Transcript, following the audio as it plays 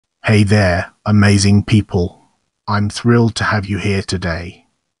Hey there, amazing people. I'm thrilled to have you here today.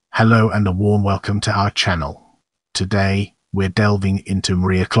 Hello and a warm welcome to our channel. Today, we're delving into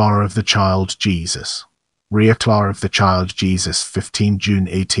Maria Clara of the Child Jesus. Maria Clara of the Child Jesus, 15 June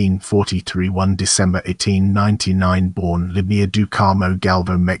 1843 1 December 1899, born Libânia do Carmo,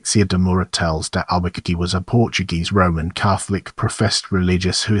 Galvão, Mexia de Moura tells de Albuquerque, was a Portuguese Roman Catholic professed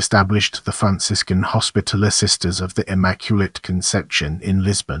religious who established the Franciscan Hospitaller Sisters of the Immaculate Conception in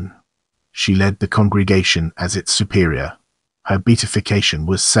Lisbon. She led the congregation as its superior. Her beatification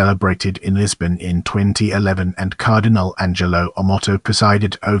was celebrated in Lisbon in 2011, and Cardinal Angelo Amato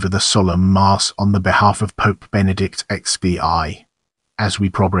presided over the solemn Mass on the behalf of Pope Benedict XVI. As we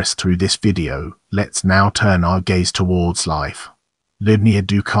progress through this video, let's now turn our gaze towards life. Libânia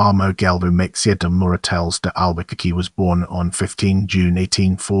do Carmo, Galvão, Mexia de Moura tells de Albuquerque was born on 15 June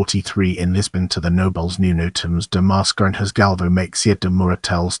 1843 in Lisbon to the nobles Nuno Tomes de Mascarenhas. Galvão, Mexia de Moura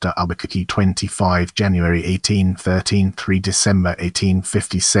tells de Albuquerque, 25 January 1813 3 December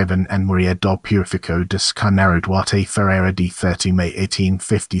 1857, and Maria do Purifico de Carnaro Duarte Ferreira de 30 May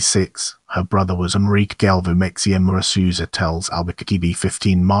 1856. Her brother was Enrique Galvão. Mexia Moura Souza tells Albuquerque,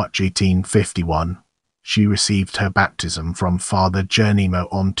 15 March 1851. She received her baptism from Father Geronimo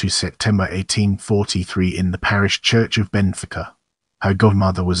on 2 September 1843 in the parish church of Benfica. Her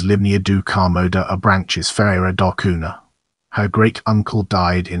godmother was Libânia do Carmo de Abranches Ferreira da Cunha. Her great-uncle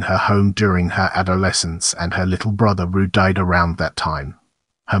died in her home during her adolescence, and her little brother Rui died around that time.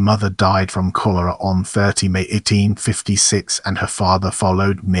 Her mother died from cholera on 30 May 1856, and her father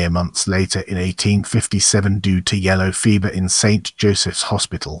followed mere months later in 1857 due to yellow fever in St. Joseph's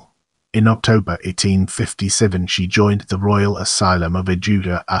Hospital. In October 1857, she joined the Royal Asylum of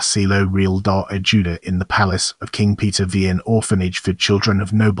Ajuda, Asilo Real da Ajuda, in the Palace of King Peter V, an orphanage for children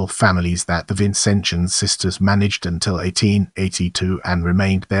of noble families that the Vincentian sisters managed until 1882, and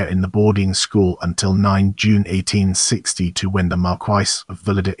remained there in the boarding school until 9 June 1862, when the Marquis of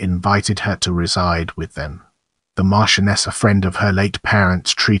Villeda invited her to reside with them. The Marchioness, a friend of her late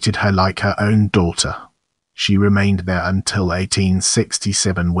parents, treated her like her own daughter. She remained there until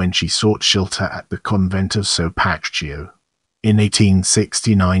 1867, when she sought shelter at the convent of Sopacchio. In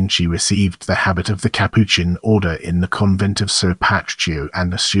 1869 she received the habit of the Capuchin order in the convent of Sopacchio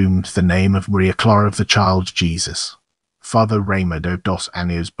and assumed the name of Maria Clara of the Child Jesus. Father Raimundo dos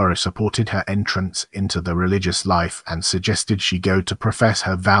Anjos Burra supported her entrance into the religious life and suggested she go to profess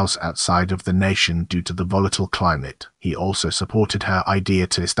her vows outside of the nation due to the volatile climate. He also supported her idea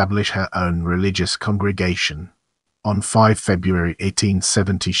to establish her own religious congregation. On 5 February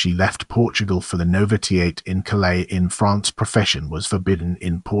 1870 she left Portugal for the novitiate in Calais in France. Profession was forbidden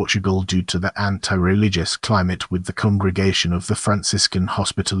in Portugal due to the anti-religious climate with the congregation of the Franciscan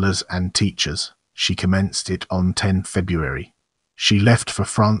Hospitallers and Teachers. She commenced it on 10 February. She left for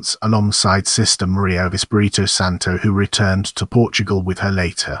France alongside Sister Maria of Espírito Santo, who returned to Portugal with her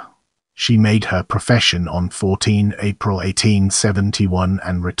later. She made her profession on 14 April 1871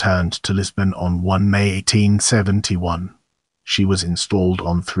 and returned to Lisbon on 1 May 1871. She was installed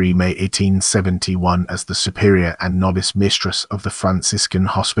on 3 May 1871 as the superior and novice mistress of the Franciscan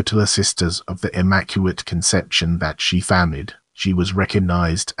Hospitaller Sisters of the Immaculate Conception that she founded. She was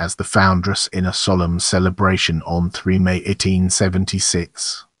recognized as the foundress in a solemn celebration on 3 May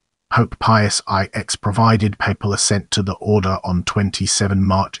 1876. Pope Pius IX provided papal assent to the order on 27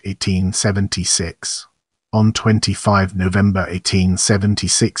 March 1876. On 25 November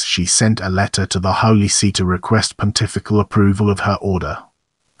 1876 she sent a letter to the Holy See to request pontifical approval of her order.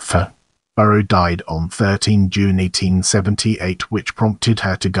 Burrow died on 13 June 1878, which prompted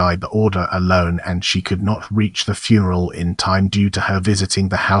her to guide the order alone, and she could not reach the funeral in time due to her visiting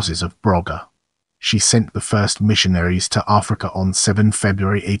the houses of Braga. She sent the first missionaries to Africa on 7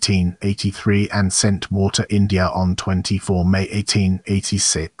 February 1883 and sent more to India on 24 May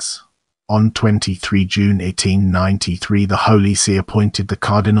 1886. On 23 June 1893 the Holy See appointed the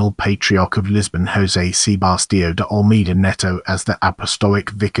Cardinal Patriarch of Lisbon José Sebastião de Almeida Neto as the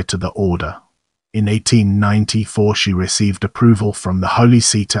Apostolic Vicar to the order. In 1894 she received approval from the Holy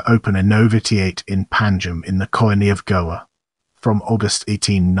See to open a novitiate in Panjim in the colony of Goa. From August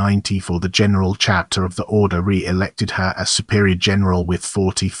 1894 the General Chapter of the order re-elected her as Superior General with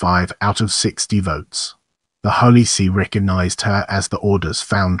 45 out of 60 votes. The Holy See recognized her as the order's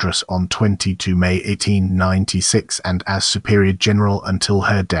foundress on 22 May 1896 and as Superior General until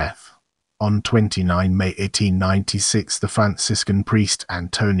her death. On 29 May 1896 the Franciscan priest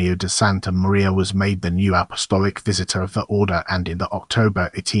Antonio de Santa Maria was made the new apostolic visitor of the order, and in the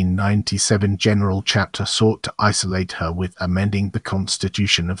October 1897 General Chapter sought to isolate her with amending the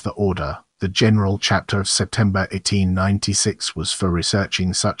constitution of the order. The General Chapter of September 1896 was for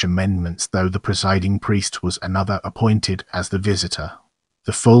researching such amendments, though the presiding priest was another appointed as the visitor.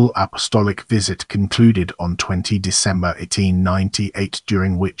 The full apostolic visit concluded on 20 December 1898,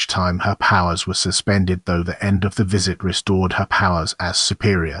 during which time her powers were suspended, though the end of the visit restored her powers as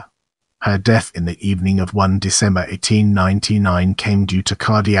superior. Her death in the evening of 1 December 1899 came due to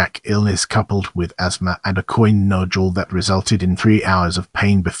cardiac illness coupled with asthma and a coin nodule that resulted in 3 hours of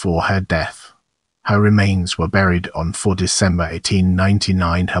pain before her death. Her remains were buried on 4 December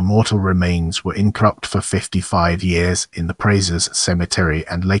 1899. Her mortal remains were incorrupt for 55 years in the Praisers Cemetery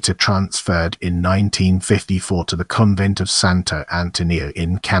and later transferred in 1954 to the convent of Santo Antonio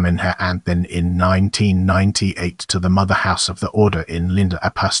in Caminha, and then in 1998 to the Mother House of the Order in Linda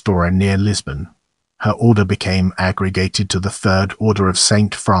a Pastora near Lisbon. Her order became aggregated to the Third Order of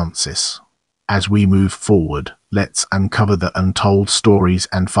St. Francis. As we move forward, let's uncover the untold stories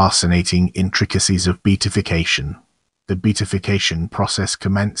and fascinating intricacies of beatification. The beatification process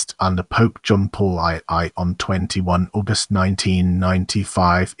commenced under Pope John Paul I on 21 August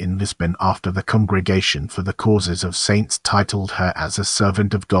 1995 in Lisbon, after the Congregation for the Causes of Saints titled her as a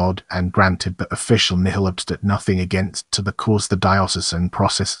servant of God and granted the official nihil obstat nothing against to the cause. The diocesan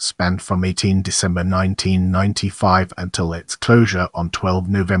process spanned from 18 December 1995 until its closure on 12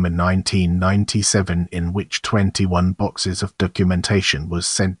 November 1997, in which 21 boxes of documentation was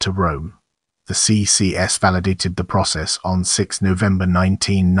sent to Rome. The CCS validated the process on 6 November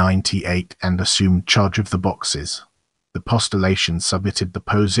 1998 and assumed charge of the boxes. The postulation submitted the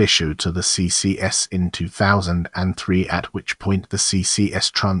POS issue to the CCS in 2003, at which point the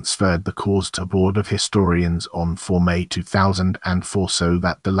CCS transferred the cause to a board of historians on 4 May 2004 so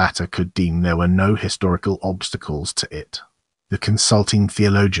that the latter could deem there were no historical obstacles to it. The consulting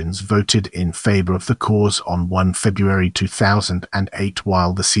theologians voted in favor of the cause on 1 February 2008,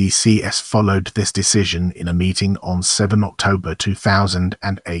 while the CCS followed this decision in a meeting on 7 October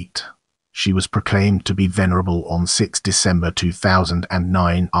 2008. She was proclaimed to be venerable on 6 December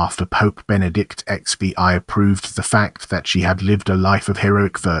 2009 after Pope Benedict XVI approved the fact that she had lived a life of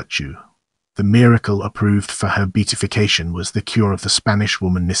heroic virtue. The miracle approved for her beatification was the cure of the Spanish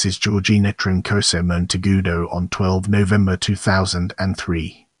woman Mrs. Georgina Troncoso Monteagudo on 12 November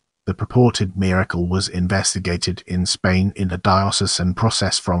 2003. The purported miracle was investigated in Spain in a diocesan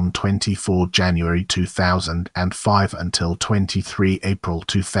process from 24 January 2005 until 23 April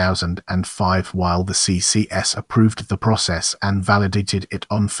 2005, while the CCS approved the process and validated it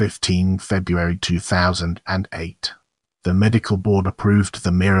on 15 February 2008. The medical board approved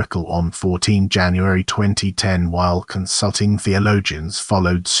the miracle on 14 January 2010, while consulting theologians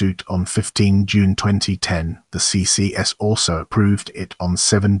followed suit on 15 June 2010. The CCS also approved it on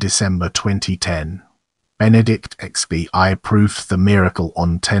 7 December 2010. Benedict XVI approved the miracle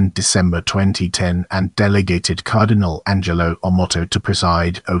on 10 December 2010 and delegated Cardinal Angelo Amato to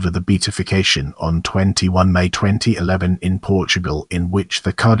preside over the beatification on 21 May 2011 in Portugal, in which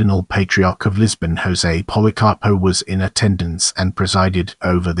the Cardinal Patriarch of Lisbon José Policarpo was in attendance and presided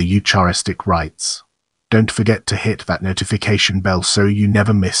over the Eucharistic rites. Don't forget to hit that notification bell so you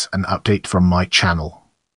never miss an update from my channel.